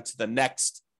buy down to the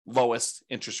next lowest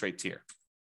interest rate tier.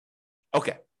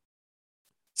 Okay.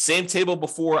 Same table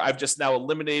before. I've just now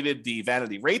eliminated the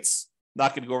vanity rates.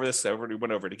 Not going to go over this. I already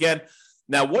went over it again.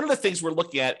 Now, one of the things we're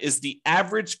looking at is the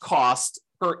average cost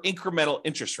per incremental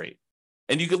interest rate.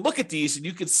 And you can look at these and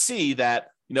you can see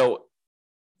that, you know,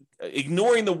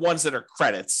 ignoring the ones that are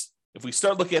credits, if we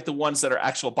start looking at the ones that are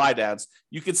actual buy downs,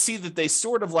 you can see that they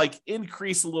sort of like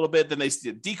increase a little bit, then they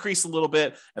decrease a little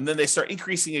bit, and then they start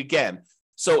increasing again.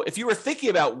 So if you were thinking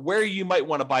about where you might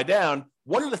want to buy down,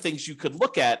 one of the things you could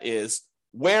look at is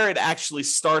where it actually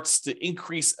starts to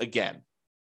increase again.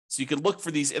 So you can look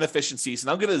for these inefficiencies,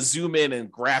 and I'm going to zoom in and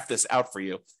graph this out for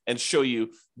you and show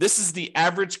you this is the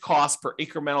average cost per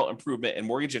incremental improvement in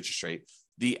mortgage interest rate,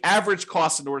 the average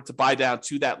cost in order to buy down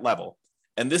to that level.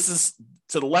 And this is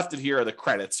to the left of here are the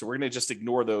credits. So we're going to just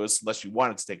ignore those unless you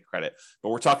wanted to take a credit, but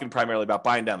we're talking primarily about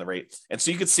buying down the rate. And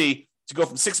so you can see to go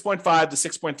from 6.5 to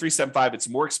 6.375, it's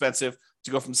more expensive.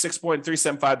 To go from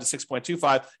 6.375 to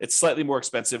 6.25, it's slightly more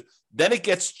expensive. Then it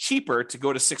gets cheaper to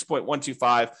go to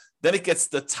 6.125. Then it gets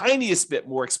the tiniest bit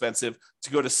more expensive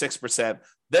to go to 6%.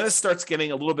 Then it starts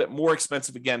getting a little bit more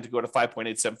expensive again to go to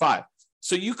 5.875.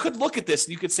 So you could look at this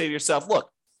and you could say to yourself, look,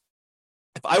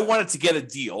 if I wanted to get a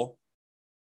deal,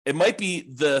 it might be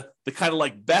the kind of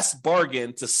like best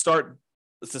bargain to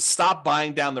stop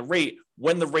buying down the rate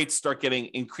when the rates start getting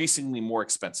increasingly more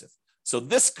expensive. So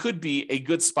this could be a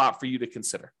good spot for you to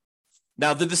consider.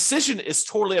 Now, the decision is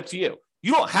totally up to you.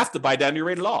 You don't have to buy down your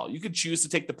rate at all. You could choose to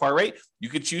take the par rate. You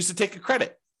could choose to take a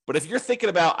credit. But if you're thinking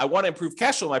about, I want to improve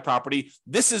cash flow in my property,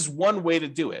 this is one way to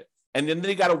do it. And then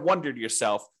you got to wonder to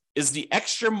yourself, is the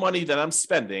extra money that I'm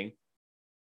spending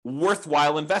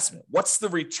worthwhile investment? What's the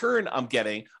return I'm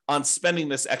getting on spending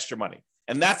this extra money?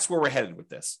 And that's where we're headed with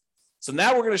this. So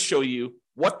now we're going to show you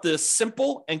what the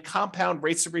simple and compound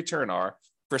rates of return are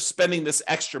for spending this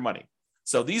extra money.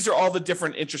 So these are all the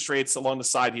different interest rates along the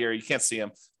side here. You can't see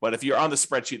them, but if you're on the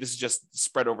spreadsheet, this is just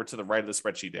spread over to the right of the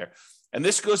spreadsheet there. And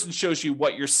this goes and shows you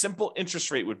what your simple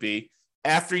interest rate would be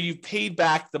after you've paid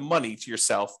back the money to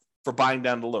yourself for buying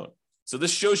down the loan. So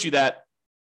this shows you that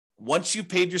once you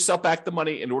paid yourself back the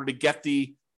money in order to get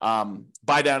the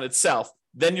buy down itself,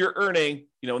 then you're earning,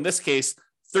 in this case,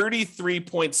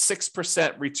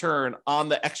 33.6% return on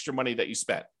the extra money that you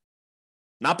spent.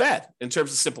 Not bad in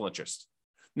terms of simple interest.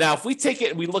 Now, if we take it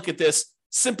and we look at this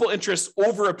simple interest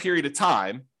over a period of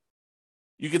time,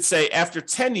 you could say after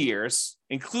 10 years,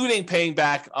 including paying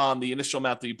back on the initial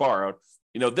amount that you borrowed,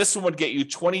 this one would get you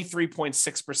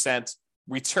 23.6%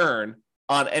 return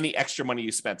on any extra money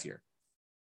you spent here.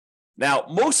 Now,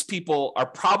 most people are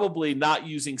probably not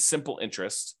using simple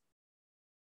interest,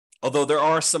 although there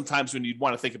are some times when you'd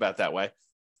want to think about it that way.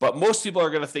 But most people are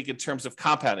going to think in terms of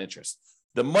compound interest.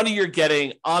 The money you're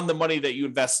getting on the money that you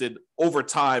invested over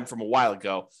time from a while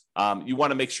ago, you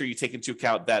want to make sure you take into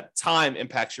account that time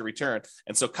impacts your return.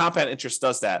 And so compound interest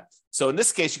does that. So in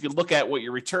this case, you can look at what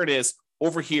your return is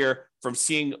over here from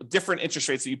seeing different interest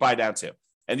rates that you buy down to.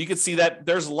 And you can see that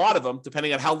there's a lot of them,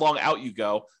 depending on how long out you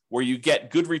go, where you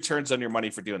get good returns on your money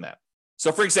for doing that.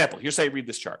 So for example, here's how you read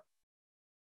this chart.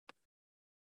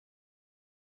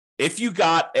 If you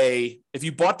bought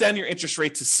down your interest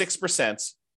rate to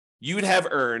 6%, you would have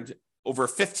earned over a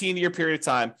 15-year period of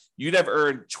time, you'd have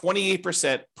earned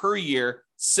 28% per year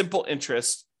simple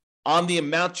interest on the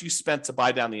amount you spent to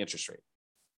buy down the interest rate.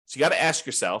 So you got to ask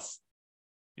yourself,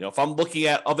 if I'm looking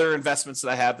at other investments that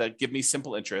I have that give me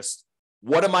simple interest,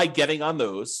 what am I getting on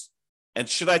those? And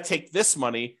should I take this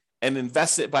money and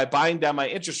invest it by buying down my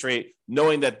interest rate,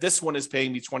 knowing that this one is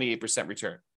paying me 28%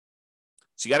 return?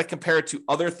 So you got to compare it to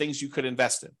other things you could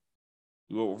invest in.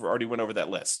 We already went over that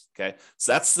list. Okay.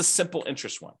 So that's the simple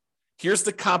interest one. Here's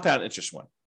the compound interest one.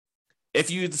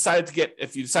 If you decide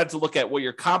to look at what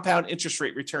your compound interest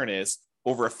rate return is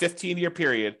over a 15-year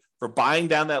period for buying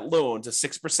down that loan to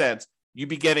 6%, you'd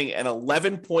be getting an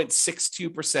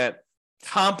 11.62%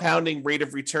 compounding rate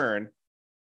of return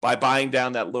by buying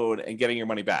down that loan and getting your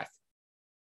money back.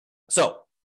 So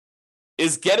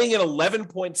is getting an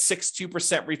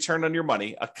 11.62% return on your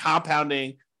money, a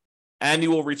compounding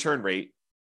annual return rate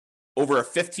over a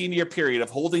 15-year period of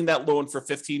holding that loan for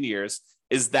 15 years,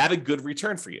 is that a good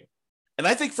return for you? And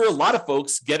I think for a lot of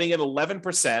folks, getting an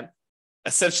 11%,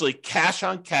 essentially cash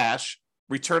on cash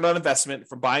return on investment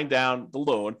from buying down the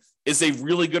loan is a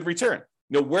really good return.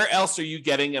 Where else are you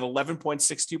getting an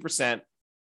 11.62%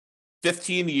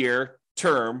 15-year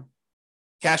term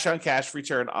cash on cash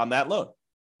return on that loan,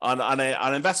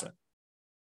 on investment?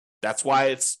 That's why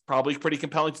it's probably pretty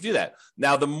compelling to do that.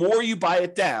 Now, the more you buy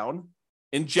it down,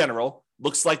 in general,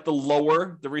 looks like the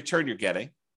lower the return you're getting.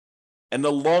 And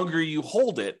the longer you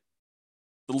hold it,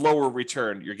 the lower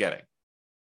return you're getting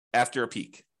after a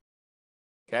peak.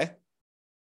 Okay?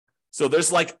 So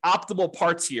there's like optimal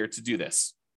parts here to do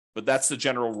this, but that's the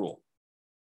general rule.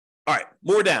 All right,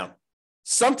 more down.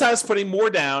 Sometimes putting more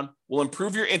down will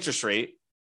improve your interest rate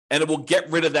and it will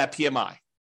get rid of that PMI.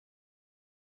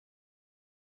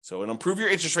 So it'll improve your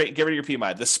interest rate and get rid of your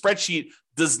PMI. The spreadsheet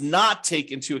does not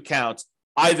take into account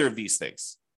either of these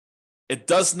things. It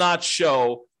does not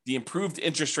show the improved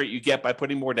interest rate you get by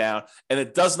putting more down, and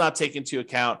it does not take into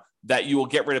account that you will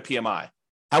get rid of PMI.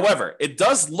 However, it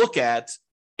does look at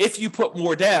if you put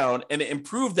more down and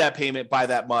improve that payment by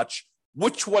that much,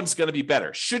 which one's going to be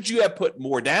better? Should you have put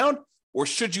more down or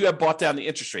should you have bought down the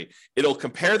interest rate? It'll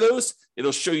compare those.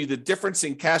 It'll show you the difference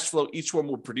in cash flow each one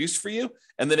would produce for you.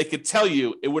 And then it could tell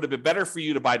you it would have been better for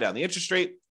you to buy down the interest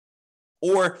rate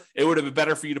or it would have been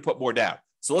better for you to put more down.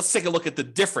 So let's take a look at the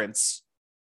difference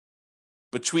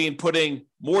between putting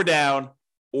more down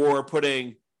or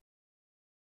buying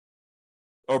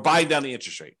down the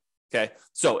interest rate. Okay.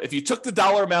 So if you took the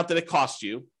dollar amount that it cost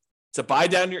you to buy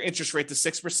down your interest rate to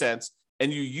 6%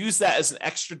 and you use that as an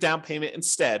extra down payment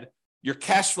instead, your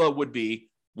cash flow would be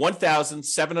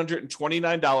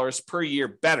 $1,729 per year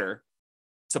better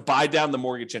to buy down the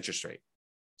mortgage interest rate.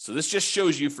 So this just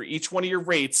shows you for each one of your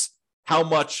rates how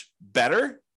much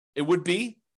better it would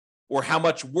be or how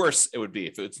much worse it would be.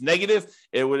 If it's negative,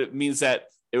 it means that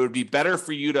it would be better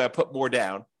for you to put more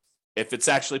down. If it's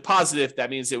actually positive, that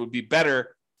means it would be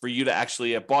better for you to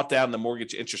actually have bought down the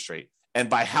mortgage interest rate.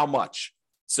 And by how much?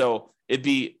 So it'd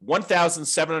be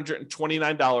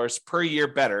 $1,729 per year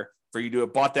better for you to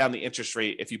have bought down the interest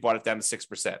rate if you bought it down to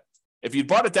 6%. If you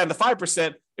bought it down to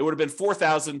 5%, it would have been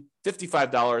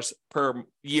 $4,055 per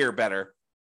year better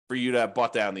for you to have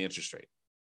bought down the interest rate.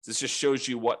 This just shows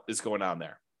you what is going on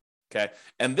there. Okay.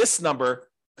 And this number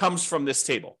comes from this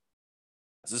table.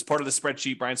 This is part of the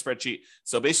spreadsheet, Brian's spreadsheet.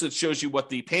 So basically it shows you what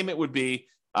the payment would be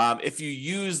if you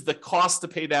use the cost to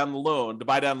pay down the loan, to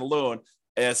buy down the loan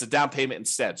as a down payment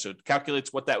instead. So it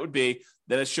calculates what that would be.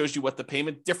 Then it shows you what the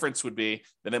payment difference would be.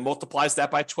 Then it multiplies that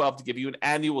by 12 to give you an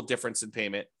annual difference in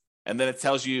payment. And then it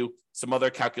tells you some other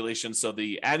calculations. So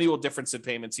the annual difference in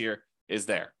payments here is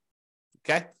there.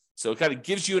 Okay. So it kind of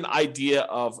gives you an idea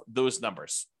of those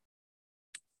numbers.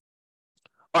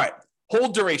 All right.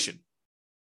 Hold duration.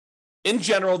 In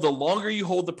general, the longer you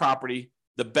hold the property,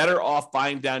 the better off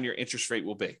buying down your interest rate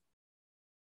will be.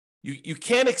 You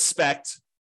can't expect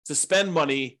to spend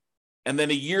money and then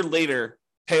a year later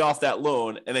pay off that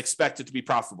loan and expect it to be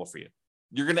profitable for you.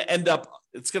 You're going to end up,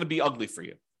 it's going to be ugly for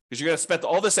you because you're going to spend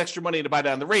all this extra money to buy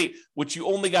down the rate, which you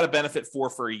only got a benefit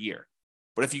for a year.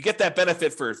 But if you get that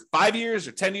benefit for 5 years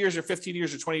or 10 years or 15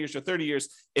 years or 20 years or 30 years,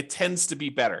 it tends to be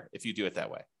better if you do it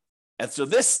that way. And so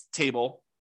this table,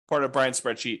 part of Brian's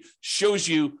spreadsheet, shows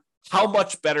you how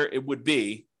much better it would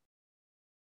be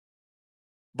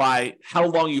by how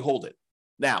long you hold it.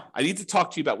 Now, I need to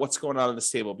talk to you about what's going on in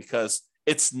this table because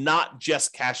it's not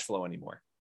just cash flow anymore.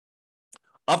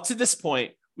 Up to this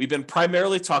point, we've been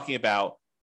primarily talking about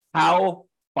how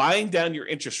buying down your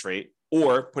interest rate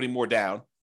or putting more down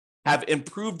have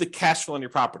improved the cash flow on your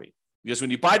property. Because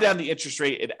when you buy down the interest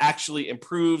rate, it actually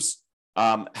improves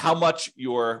how much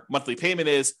your monthly payment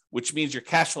is, which means your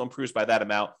cash flow improves by that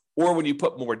amount. Or when you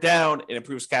put more down, it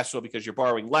improves cash flow because you're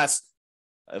borrowing less,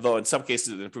 although in some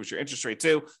cases it improves your interest rate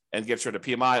too and gets rid of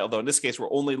PMI. Although in this case,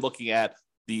 we're only looking at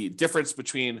the difference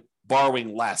between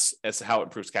borrowing less as to how it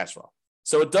improves cash flow.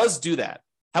 So it does do that.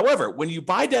 However, when you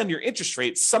buy down your interest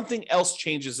rate, something else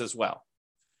changes as well.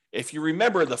 If you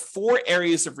remember the 4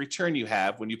 areas of return you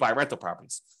have when you buy rental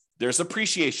properties, there's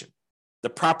appreciation. The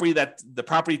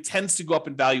property tends to go up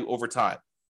in value over time.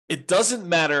 It doesn't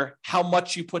matter how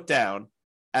much you put down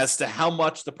as to how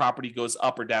much the property goes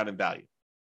up or down in value.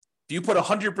 If you put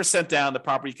 100% down, the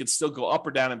property can still go up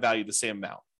or down in value the same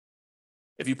amount.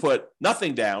 If you put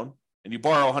nothing down and you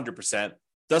borrow 100%,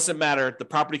 doesn't matter, the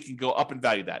property can go up in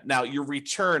value that. Now, your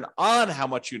return on how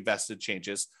much you invested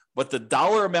changes, but the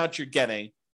dollar amount you're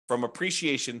getting from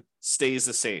appreciation stays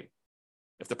the same.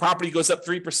 If the property goes up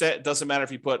 3%, it doesn't matter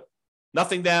if you put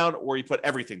nothing down or you put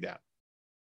everything down.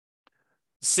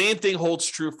 The same thing holds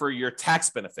true for your tax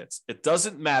benefits. It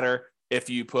doesn't matter if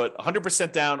you put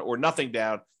 100% down or nothing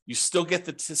down, you still get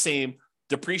the same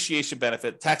depreciation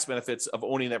benefit, tax benefits of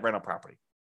owning that rental property.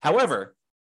 However,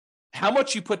 how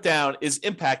much you put down is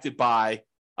impacted by,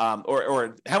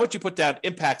 or how much you put down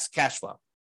impacts cash flow.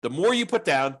 The more you put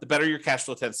down, the better your cash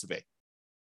flow tends to be.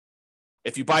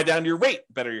 If you buy down your rate,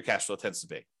 the better your cash flow tends to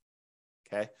be.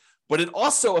 Okay. But it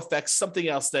also affects something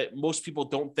else that most people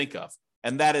don't think of,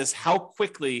 and that is how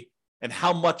quickly and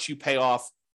how much you pay off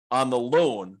on the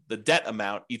loan, the debt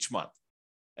amount each month.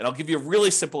 And I'll give you a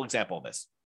really simple example of this.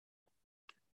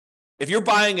 If you're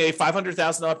buying a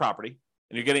 $500,000 property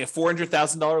and you're getting a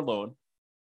 $400,000 loan,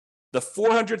 the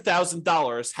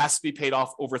 $400,000 has to be paid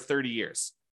off over 30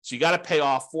 years. So you got to pay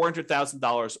off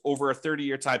 $400,000 over a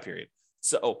 30-year time period.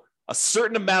 So a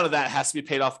certain amount of that has to be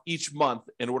paid off each month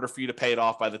in order for you to pay it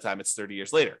off by the time it's 30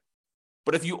 years later.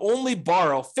 But if you only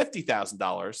borrow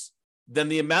 $50,000, then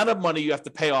the amount of money you have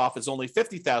to pay off is only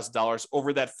 $50,000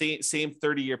 over that same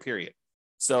 30-year period.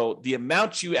 So the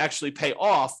amount you actually pay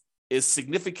off is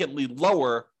significantly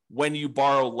lower when you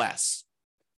borrow less.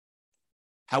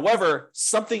 However,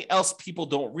 something else people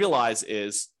don't realize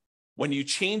is when you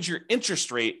change your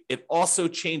interest rate, it also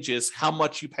changes how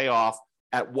much you pay off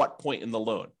at what point in the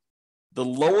loan. The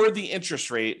lower the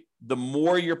interest rate, the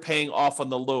more you're paying off on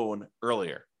the loan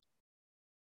earlier.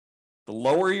 The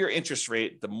lower your interest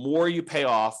rate, the more you pay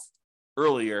off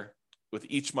earlier with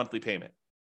each monthly payment.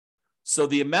 So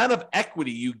the amount of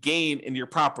equity you gain in your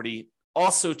property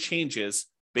also changes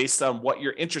based on what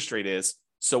your interest rate is.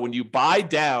 So when you buy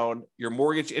down your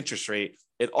mortgage interest rate,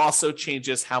 it also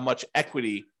changes how much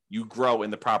equity you grow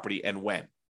in the property and when.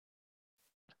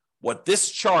 What this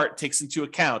chart takes into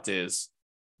account is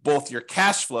both your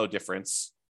cash flow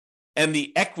difference and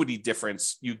the equity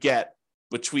difference you get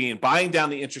between buying down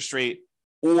the interest rate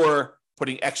or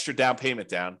putting extra down payment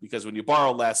down, because when you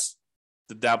borrow less,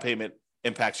 the down payment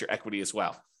impacts your equity as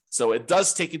well. So it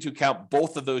does take into account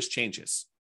both of those changes,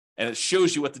 and it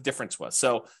shows you what the difference was.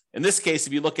 So in this case,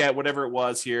 if you look at whatever it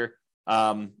was here,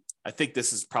 I think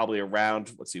this is probably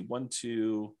around, let's see, 1,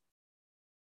 2,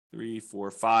 3, 4,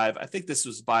 5. I think this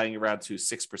was buying around to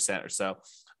 6% or so.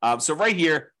 So right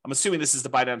here, I'm assuming this is the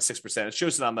buy down 6%. It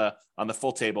shows it on the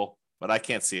full table, but I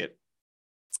can't see it.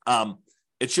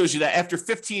 It shows you that after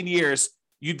 15 years,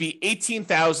 you'd be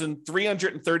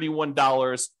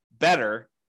 $18,331 better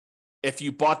if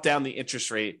you bought down the interest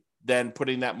rate than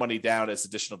putting that money down as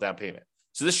additional down payment.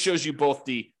 So this shows you both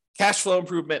the cash flow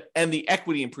improvement and the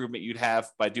equity improvement you'd have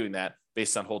by doing that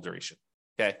based on hold duration.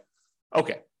 Okay.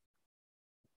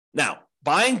 Now,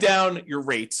 buying down your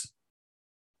rate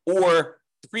or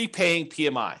prepaying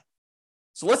PMI.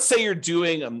 So let's say you're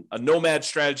doing a nomad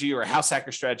strategy or a house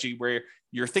hacker strategy where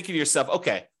you're thinking to yourself,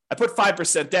 okay, I put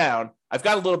 5% down. I've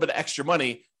got a little bit of extra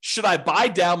money. Should I buy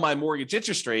down my mortgage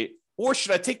interest rate, or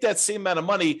should I take that same amount of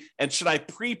money and should I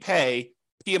prepay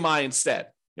PMI instead?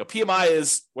 PMI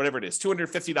is whatever it is,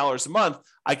 $250 a month.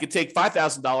 I could take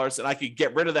 $5,000 and I could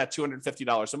get rid of that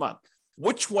 $250 a month.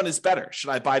 Which one is better? Should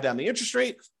I buy down the interest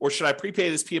rate or should I prepay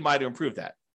this PMI to improve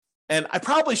that? And I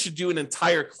probably should do an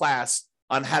entire class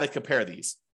on how to compare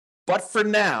these. But for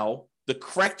now, the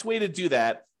correct way to do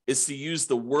that is to use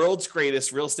the world's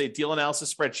greatest real estate deal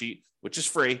analysis spreadsheet, which is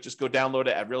free. Just go download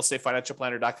it at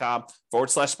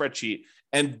realestatefinancialplanner.com/spreadsheet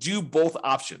and do both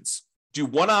options. Do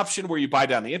one option where you buy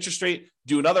down the interest rate,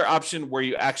 do another option where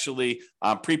you actually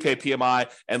prepay PMI,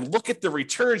 and look at the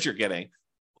returns you're getting,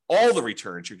 all the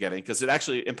returns you're getting, because it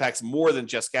actually impacts more than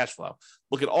just cash flow.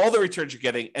 Look at all the returns you're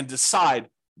getting and decide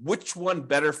which one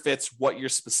better fits what your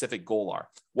specific goal are,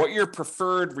 what your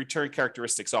preferred return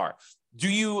characteristics are.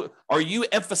 Are you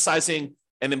emphasizing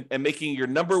and making your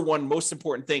number one most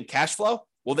important thing cash flow?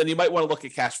 Well, then you might want to look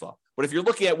at cash flow. But if you're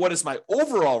looking at what is my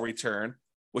overall return,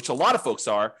 which a lot of folks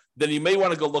are, then you may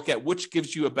want to go look at which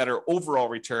gives you a better overall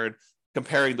return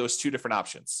comparing those two different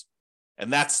options.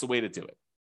 And that's the way to do it.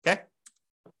 Okay.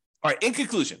 All right, in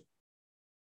conclusion,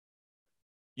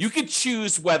 you can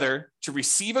choose whether to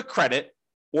receive a credit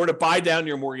or to buy down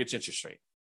your mortgage interest rate.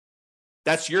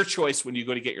 That's your choice when you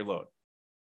go to get your loan.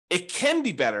 It can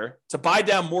be better to buy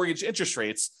down mortgage interest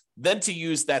rates than to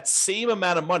use that same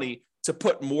amount of money to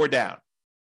put more down.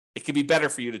 It can be better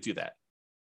for you to do that.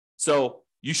 So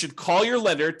you should call your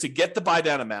lender to get the buy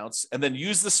down amounts and then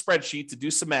use the spreadsheet to do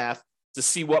some math to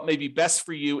see what may be best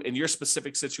for you in your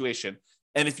specific situation.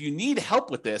 And if you need help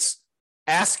with this,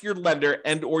 ask your lender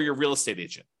and or your real estate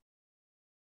agent.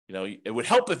 You know, it would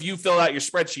help if you fill out your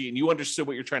spreadsheet and you understood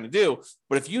what you're trying to do.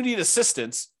 But if you need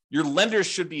assistance, your lenders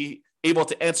should be able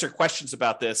to answer questions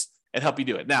about this and help you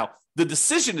do it. Now, the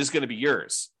decision is going to be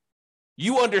yours.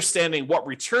 You understanding what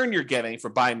return you're getting for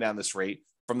buying down this rate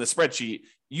from the spreadsheet,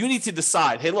 you need to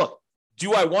decide, hey, look,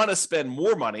 do I want to spend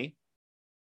more money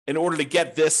in order to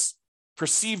get this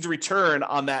perceived return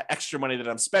on that extra money that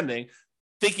I'm spending,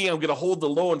 thinking I'm going to hold the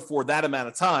loan for that amount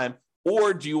of time?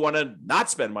 Or do you want to not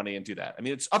spend money and do that? I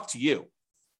mean, it's up to you.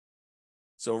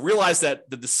 So realize that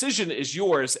the decision is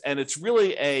yours, and it's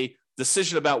really a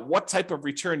decision about what type of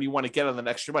return you want to get on that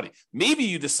extra money. Maybe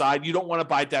you decide you don't want to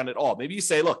buy it down at all. Maybe you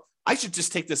say, look, I should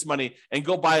just take this money and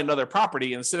go buy another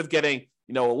property. And instead of getting,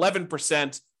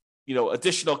 11%,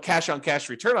 additional cash on cash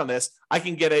return on this, I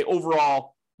can get a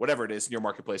overall, whatever it is in your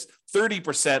marketplace,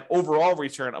 30% overall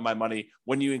return on my money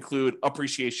when you include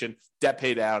appreciation, debt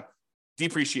pay down,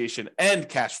 depreciation, and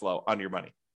cash flow on your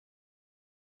money.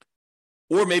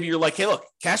 Or maybe you're like, hey, look,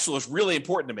 cash flow is really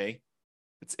important to me.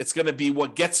 It's going to be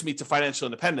what gets me to financial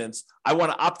independence. I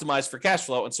want to optimize for cash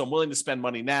flow. And so I'm willing to spend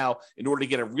money now in order to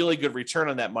get a really good return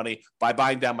on that money by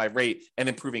buying down my rate and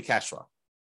improving cash flow.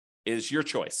 It is your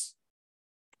choice.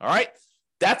 All right.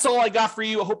 That's all I got for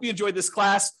you. I hope you enjoyed this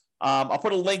class. I'll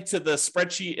put a link to the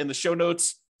spreadsheet in the show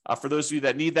notes for those of you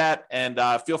that need that. And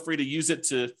feel free to use it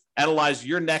to analyze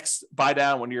your next buy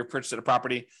down when you're purchasing a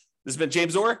property. This has been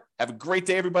James Orr. Have a great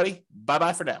day, everybody.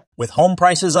 Bye-bye for now. With home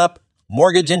prices up,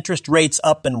 mortgage interest rates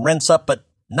up, and rents up, but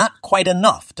not quite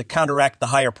enough to counteract the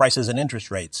higher prices and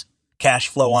interest rates, cash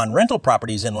flow on rental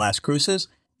properties in Las Cruces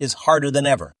is harder than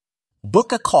ever.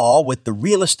 Book a call with the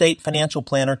Real Estate Financial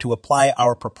Planner to apply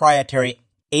our proprietary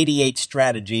 88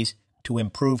 strategies to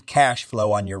improve cash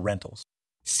flow on your rentals.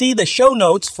 See the show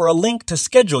notes for a link to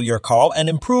schedule your call and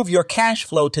improve your cash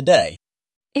flow today.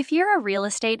 If you're a real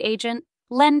estate agent,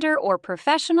 lender, or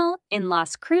professional in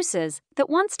Las Cruces that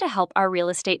wants to help our real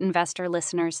estate investor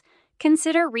listeners,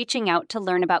 consider reaching out to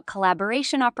learn about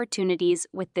collaboration opportunities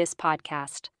with this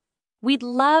podcast. We'd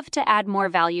love to add more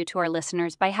value to our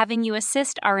listeners by having you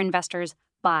assist our investors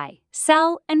buy,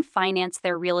 sell, and finance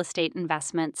their real estate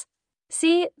investments.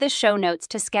 See the show notes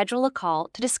to schedule a call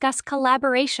to discuss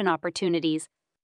collaboration opportunities